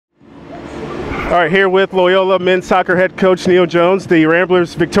All right, here with Loyola men's soccer head coach Neil Jones. The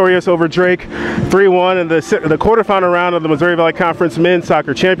Ramblers victorious over Drake 3-1 in the quarterfinal round of the Missouri Valley Conference men's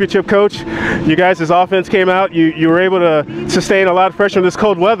soccer championship. Coach, you guys' offense came out. You were able to sustain a lot of pressure in this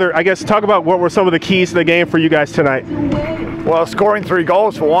cold weather. I guess talk about what were some of the keys to the game for you guys tonight. Well, scoring 3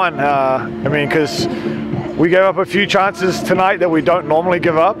 goals for one. I mean, because we gave up a few chances tonight that we don't normally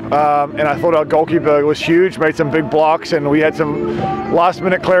give up, and I thought our goalkeeper was huge, made some big blocks, and we had some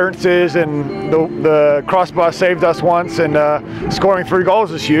last-minute clearances, and the crossbar saved us once, and scoring 3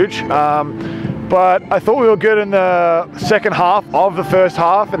 goals is huge. But I thought we were good in the second half of the first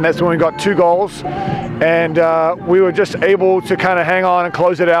half, and that's when we got 2 goals. And we were just able to kind of hang on and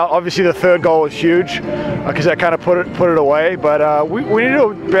close it out. Obviously, the 3rd goal was huge because that kind of put it away. But we need to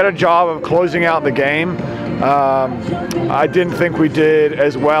do a better job of closing out the game. I didn't think we did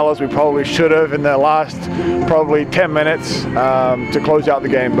as well as we probably should have in the last probably 10 minutes to close out the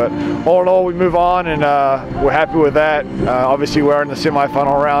game. But all in all, we move on, and we're happy with that. Obviously, we're in the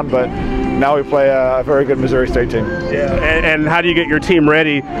semifinal round, but now we play a very good Missouri State team. Yeah. And how do you get your team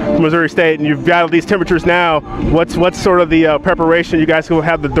ready for Missouri State? And you've got these temperatures now. What's sort of the preparation? You guys will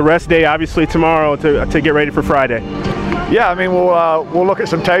have the rest day, obviously, tomorrow to get ready for Friday. Yeah, I mean, we'll look at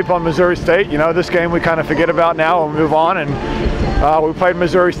some tape on Missouri State. You know, this game we kind of forget about now and move on. And we played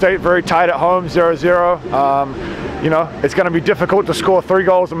Missouri State very tight at home, 0-0. You know, it's going to be difficult to score 3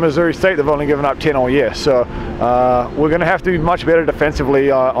 goals in Missouri State. They've only given up 10 all year. So we're going to have to be much better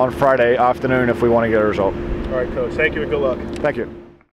defensively on Friday afternoon if we want to get a result. All right, Coach. Thank you and good luck. Thank you.